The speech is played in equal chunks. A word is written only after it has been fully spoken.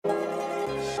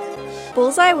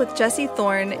Bullseye with Jesse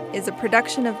Thorne is a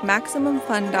production of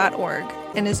MaximumFun.org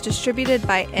and is distributed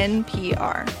by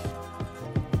NPR.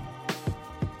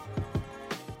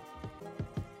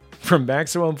 From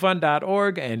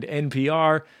MaximumFun.org and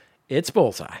NPR, it's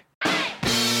Bullseye.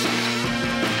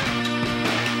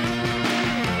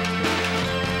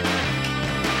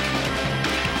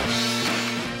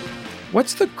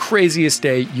 What's the craziest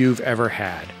day you've ever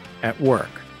had at work?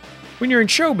 When you're in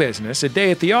show business, a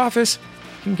day at the office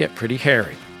can get pretty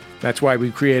hairy. That's why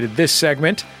we created this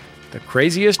segment, The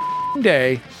Craziest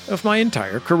Day of My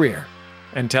Entire Career.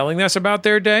 And telling us about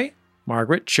their day,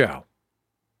 Margaret Cho.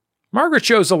 Margaret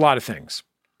Cho's a lot of things.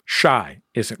 Shy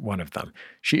isn't one of them.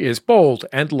 She is bold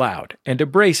and loud and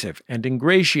abrasive and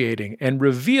ingratiating and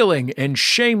revealing and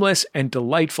shameless and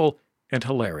delightful and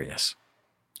hilarious.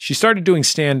 She started doing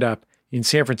stand-up in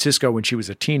San Francisco when she was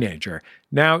a teenager.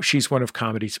 Now she's one of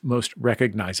comedy's most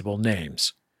recognizable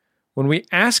names. When we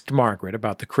asked Margaret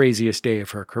about the craziest day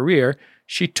of her career,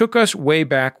 she took us way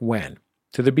back when,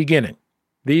 to the beginning.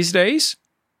 These days,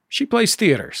 she plays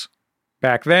theaters.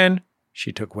 Back then,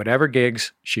 she took whatever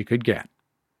gigs she could get.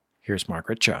 Here's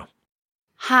Margaret Cho.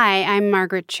 Hi, I'm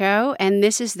Margaret Cho, and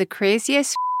this is the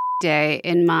craziest day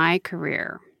in my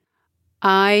career.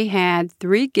 I had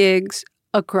 3 gigs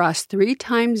across 3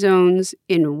 time zones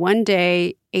in one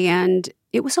day, and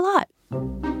it was a lot.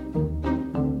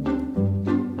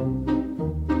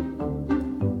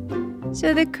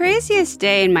 So the craziest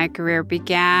day in my career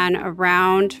began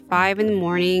around 5 in the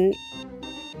morning,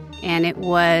 and it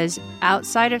was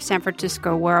outside of San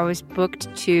Francisco where I was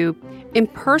booked to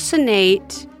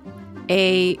impersonate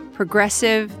a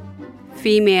progressive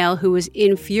female who was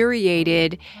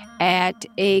infuriated at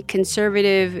a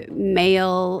conservative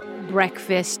male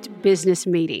breakfast business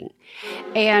meeting.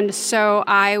 And so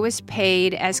I was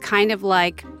paid as kind of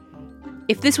like,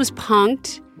 if this was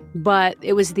punked, but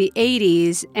it was the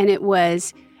 80s, and it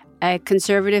was a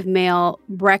conservative male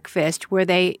breakfast where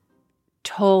they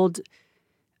told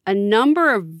a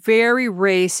number of very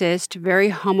racist, very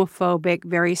homophobic,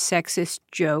 very sexist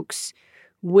jokes,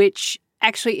 which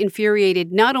actually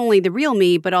infuriated not only the real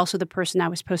me, but also the person I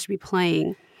was supposed to be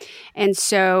playing. And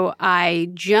so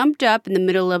I jumped up in the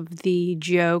middle of the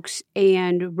jokes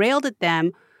and railed at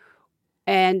them,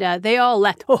 and they all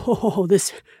laughed, oh,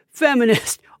 this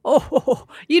feminist,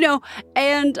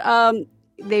 and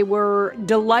they were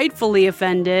delightfully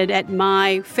offended at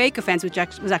my fake offense, which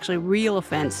was actually a real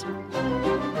offense.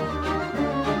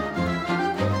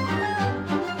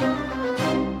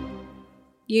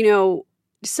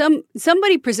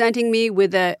 Somebody presenting me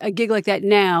with a gig like that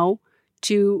now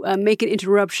to make an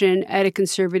interruption at a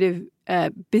conservative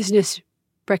business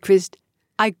breakfast,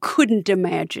 I couldn't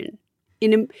imagine.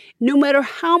 No matter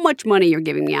how much money you're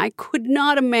giving me, I could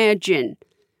not imagine.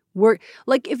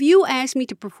 Like if you asked me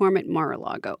to perform at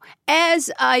Mar-a-Lago,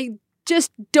 as I just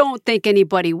don't think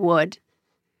anybody would,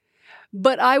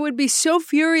 but I would be so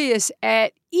furious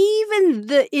at even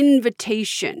the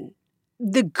invitation,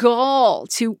 the gall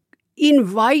to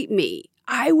invite me.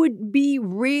 I would be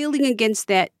railing against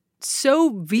that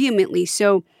so vehemently.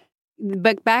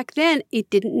 But back then, it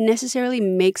didn't necessarily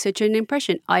make such an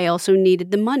impression. I also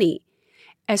needed the money.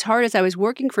 As hard as I was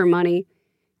working for money,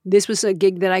 this was a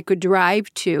gig that I could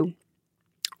drive to,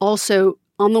 also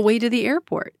on the way to the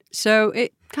airport. So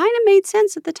it kind of made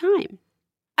sense at the time.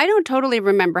 I don't totally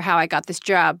remember how I got this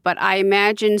job, but I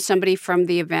imagine somebody from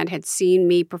the event had seen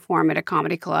me perform at a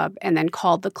comedy club and then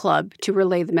called the club to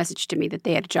relay the message to me that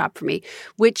they had a job for me,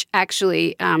 which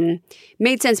actually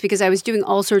made sense because I was doing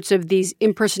all sorts of these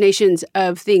impersonations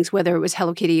of things, whether it was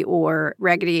Hello Kitty or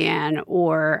Raggedy Ann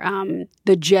or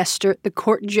the jester. The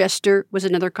court jester was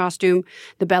another costume.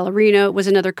 The ballerina was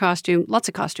another costume. Lots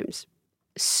of costumes.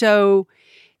 So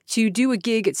to do a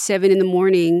gig at 7 in the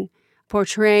morning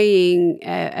portraying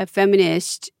a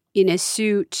feminist in a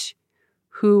suit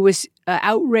who was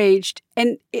outraged.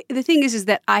 And the thing is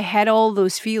that I had all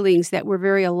those feelings that were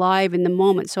very alive in the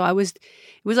moment. So it was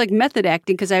like method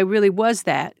acting because I really was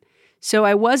that. So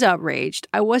I was outraged.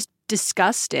 I was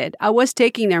disgusted. I was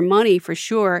taking their money for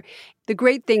sure. The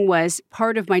great thing was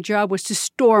part of my job was to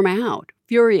storm out,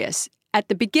 furious, at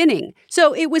the beginning.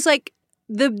 So it was like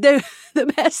the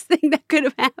best thing that could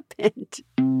have happened.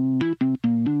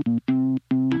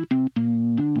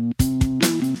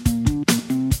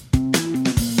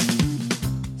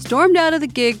 Stormed out of the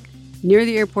gig near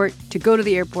the airport to go to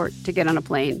the airport to get on a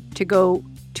plane to go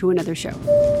to another show.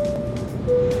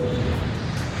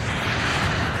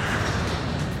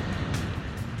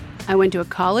 I went to a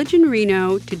college in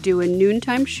Reno to do a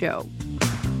noontime show.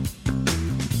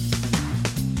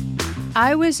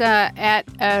 I was at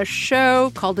a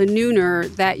show called a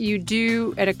Nooner that you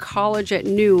do at a college at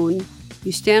noon.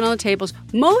 You stand on the tables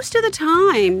most of the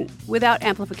time without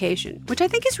amplification, which I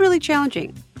think is really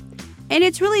challenging. And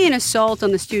it's really an assault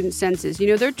on the student senses. You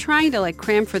know, they're trying to like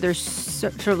cram for their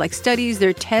sort of like studies,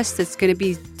 their tests that's going to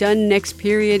be done next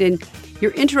period, and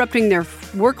you're interrupting their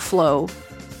workflow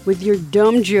with your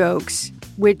dumb jokes,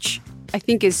 which I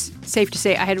think is safe to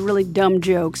say I had really dumb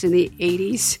jokes in the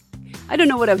 80s. I don't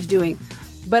know what I was doing,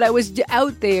 but I was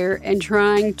out there and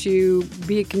trying to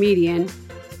be a comedian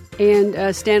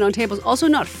and stand on tables, also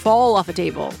not fall off a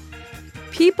table.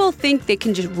 People think they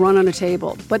can just run on a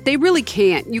table, but they really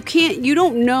can't. You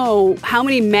don't know how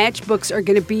many matchbooks are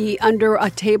going to be under a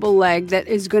table leg that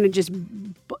is going to just,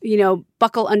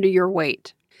 buckle under your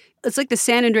weight. It's like the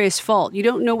San Andreas Fault. You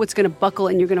don't know what's going to buckle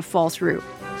and you're going to fall through.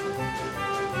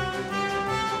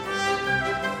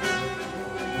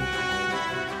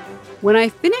 When I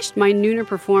finished my Nooner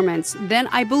performance, then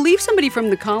I believe somebody from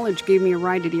the college gave me a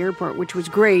ride to the airport, which was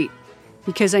great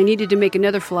because I needed to make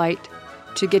another flight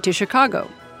to get to Chicago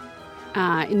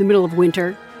in the middle of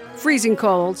winter, freezing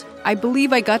cold. I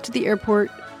believe I got to the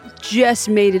airport, just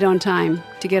made it on time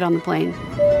to get on the plane.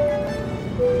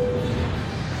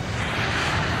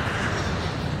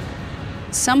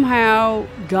 Somehow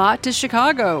got to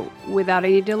Chicago without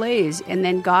any delays and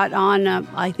then got on, a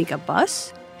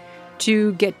bus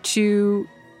to get to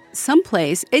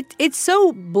someplace. It's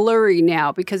so blurry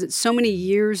now because it's so many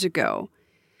years ago.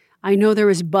 I know there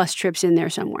was bus trips in there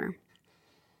somewhere.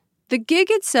 The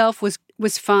gig itself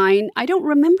was fine. I don't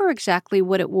remember exactly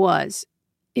what it was.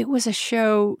 It was a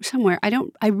show somewhere. At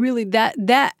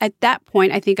that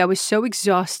point, I think I was so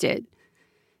exhausted.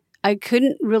 I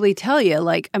couldn't really tell you.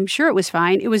 Like, I'm sure it was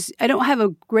fine. I don't have a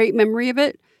great memory of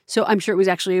it, so I'm sure it was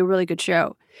actually a really good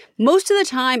show. Most of the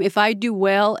time, if I do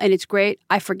well and it's great,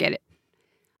 I forget it.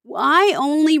 I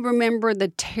only remember the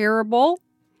terrible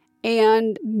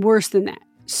and worse than that.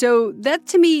 So that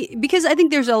to me, because I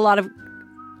think there's a lot of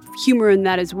humor in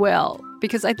that as well,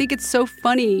 because I think it's so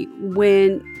funny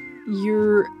when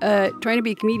you're trying to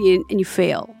be a comedian and you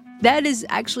fail. That is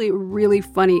actually a really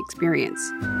funny experience.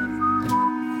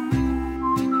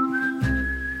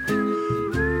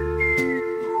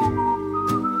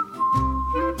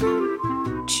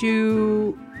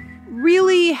 To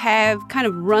really have kind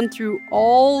of run through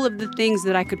all of the things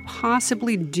that I could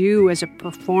possibly do as a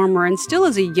performer and still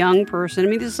as a young person. I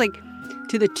mean, this is like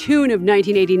to the tune of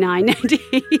 1989,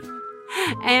 1980.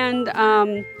 And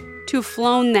to have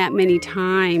flown that many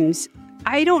times,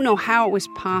 I don't know how it was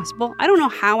possible. I don't know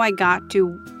how I got to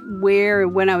where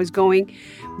when I was going,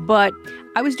 but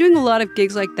I was doing a lot of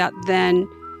gigs like that then,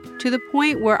 to the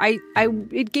point where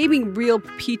it gave me real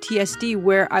PTSD,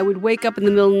 where I would wake up in the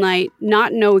middle of the night,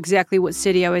 not know exactly what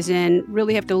city I was in,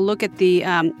 really have to look at the,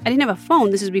 I didn't have a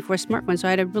phone, this is before smartphone, so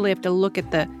I had to really have to look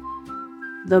at the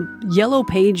yellow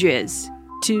pages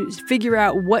to figure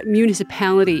out what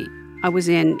municipality I was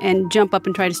in and jump up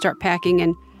and try to start packing,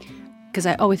 and because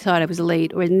I always thought I was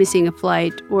late or missing a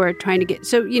flight or trying to get,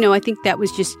 so, I think that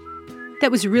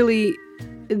was really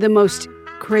the most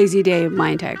crazy day of my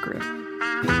entire career.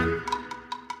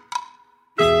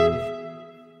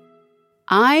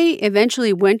 I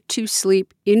eventually went to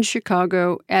sleep in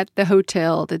Chicago at the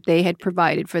hotel that they had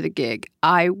provided for the gig.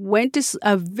 I went to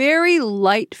a very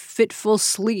light, fitful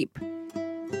sleep.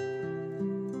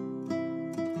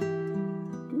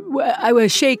 I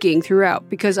was shaking throughout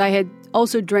because I had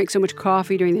also drank so much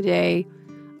coffee during the day,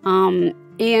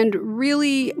 and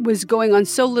really was going on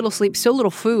so little sleep, so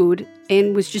little food,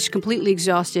 and was just completely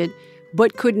exhausted,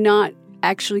 but could not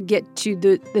actually get to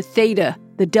the theta,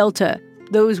 the delta,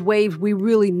 those waves we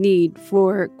really need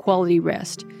for quality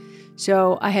rest.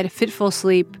 So I had a fitful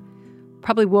sleep,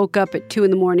 probably woke up at 2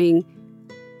 a.m,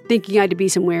 thinking I had to be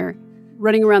somewhere,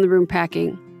 running around the room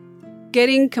packing,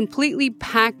 getting completely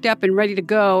packed up and ready to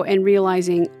go, and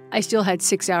realizing I still had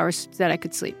 6 hours that I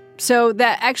could sleep. So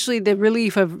that actually, the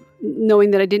relief of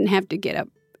knowing that I didn't have to get up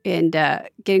and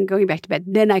going back to bed,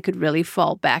 then I could really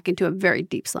fall back into a very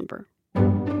deep slumber.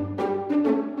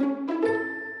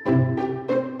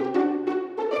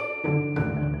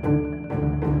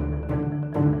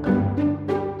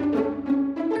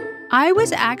 I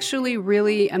was actually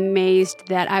really amazed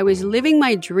that I was living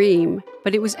my dream,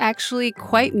 but it was actually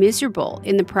quite miserable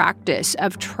in the practice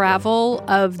of travel,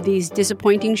 of these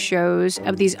disappointing shows,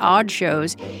 of these odd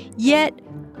shows. Yet,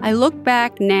 I look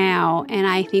back now and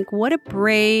I think, what a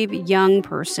brave young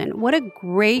person. What a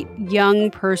great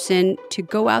young person to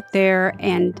go out there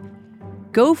and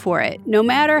go for it. No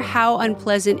matter how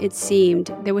unpleasant it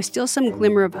seemed, there was still some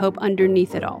glimmer of hope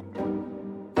underneath it all.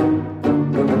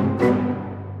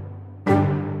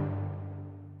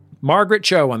 Margaret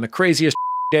Cho on the craziest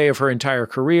day of her entire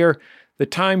career, the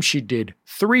time she did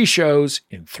 3 shows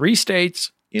in 3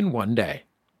 states in one day.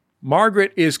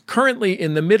 Margaret is currently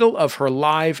in the middle of her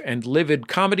live and livid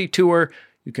comedy tour.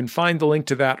 You can find the link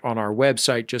to that on our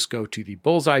website. Just go to the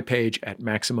Bullseye page at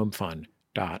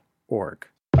MaximumFun.org.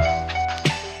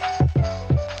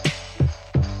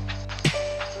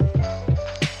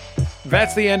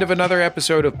 That's the end of another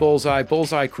episode of Bullseye.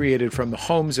 Bullseye created from the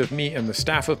homes of me and the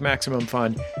staff of Maximum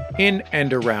Fun in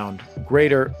and around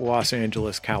greater Los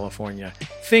Angeles, California.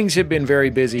 Things have been very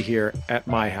busy here at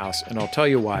my house, and I'll tell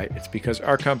you why. It's because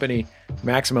our company,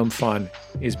 Maximum Fun,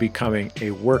 is becoming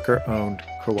a worker-owned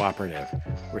cooperative.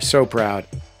 We're so proud.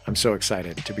 I'm so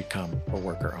excited to become a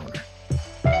worker owner.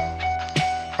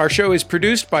 Our show is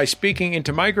produced by Speaking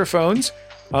Into Microphones.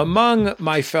 Among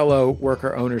my fellow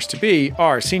worker owners-to-be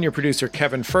are senior producer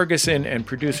Kevin Ferguson and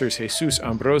producers Jesus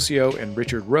Ambrosio and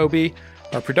Richard Roby.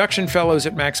 Our production fellows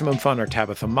at Maximum Fun are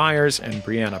Tabitha Myers and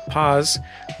Brianna Paz.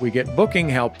 We get booking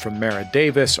help from Mara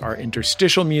Davis. Our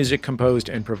interstitial music composed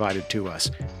and provided to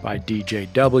us by DJ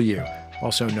W,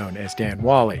 also known as Dan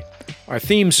Wally. Our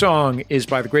theme song is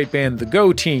by the great band The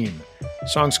Go Team. The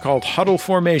song's called Huddle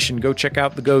Formation. Go check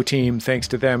out The Go Team, thanks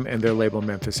to them and their label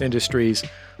Memphis Industries.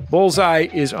 Bullseye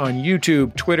is on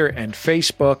YouTube, Twitter, and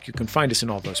Facebook. You can find us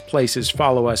in all those places.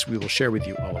 Follow us. We will share with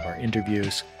you all of our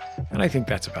interviews. And I think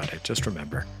that's about it. Just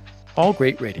remember, all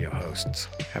great radio hosts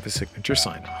have a signature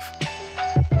sign-off.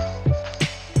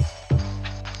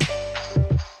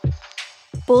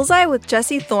 Bullseye with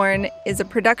Jesse Thorne is a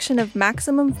production of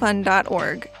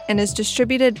MaximumFun.org and is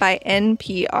distributed by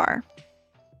NPR.